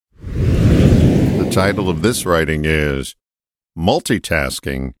title of this writing is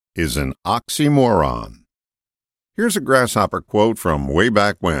Multitasking is an Oxymoron. Here's a Grasshopper quote from way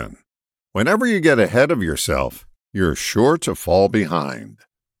back when. Whenever you get ahead of yourself, you're sure to fall behind.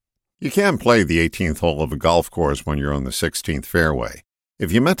 You can't play the 18th hole of a golf course when you're on the 16th fairway.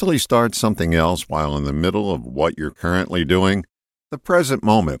 If you mentally start something else while in the middle of what you're currently doing, the present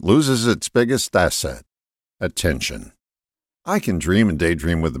moment loses its biggest asset, attention. I can dream and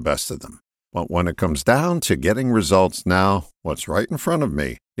daydream with the best of them, but when it comes down to getting results now, what's right in front of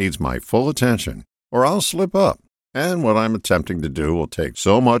me needs my full attention, or I'll slip up, and what I'm attempting to do will take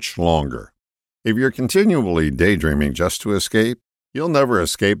so much longer. If you're continually daydreaming just to escape, you'll never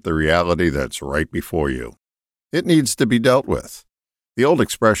escape the reality that's right before you. It needs to be dealt with. The old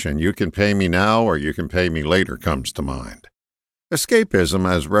expression, you can pay me now or you can pay me later, comes to mind. Escapism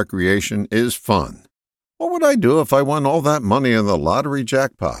as recreation is fun. What would I do if I won all that money in the lottery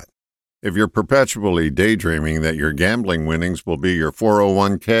jackpot? If you're perpetually daydreaming that your gambling winnings will be your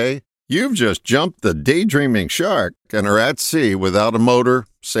 401k, you've just jumped the daydreaming shark and are at sea without a motor,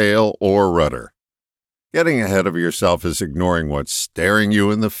 sail, or rudder. Getting ahead of yourself is ignoring what's staring you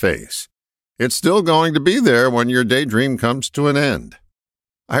in the face. It's still going to be there when your daydream comes to an end.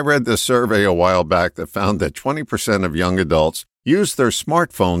 I read this survey a while back that found that 20% of young adults use their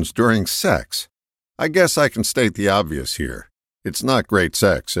smartphones during sex. I guess I can state the obvious here. It's not great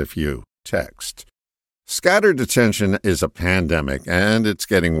sex if you text. Scattered attention is a pandemic, and it's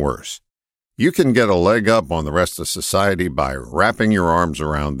getting worse. You can get a leg up on the rest of society by wrapping your arms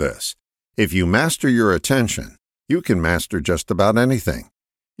around this. If you master your attention, you can master just about anything.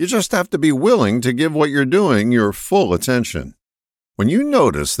 You just have to be willing to give what you're doing your full attention. When you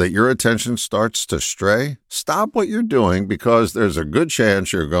notice that your attention starts to stray, stop what you're doing because there's a good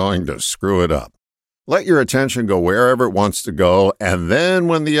chance you're going to screw it up. Let your attention go wherever it wants to go, and then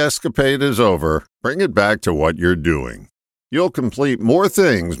when the escapade is over, bring it back to what you're doing. You'll complete more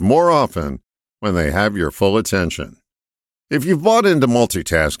things more often when they have your full attention. If you've bought into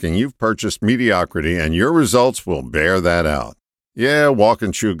multitasking, you've purchased mediocrity, and your results will bear that out. Yeah, walk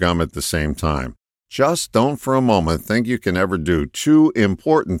and chew gum at the same time. Just don't for a moment think you can ever do two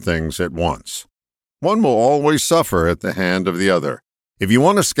important things at once. One will always suffer at the hand of the other. If you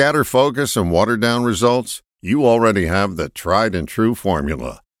want to scatter focus and water down results, you already have the tried and true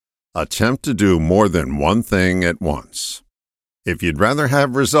formula. Attempt to do more than one thing at once. If you'd rather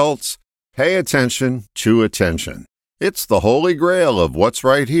have results, pay attention to attention. It's the holy grail of what's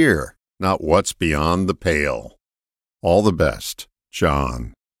right here, not what's beyond the pale. All the best,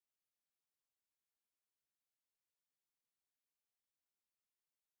 John.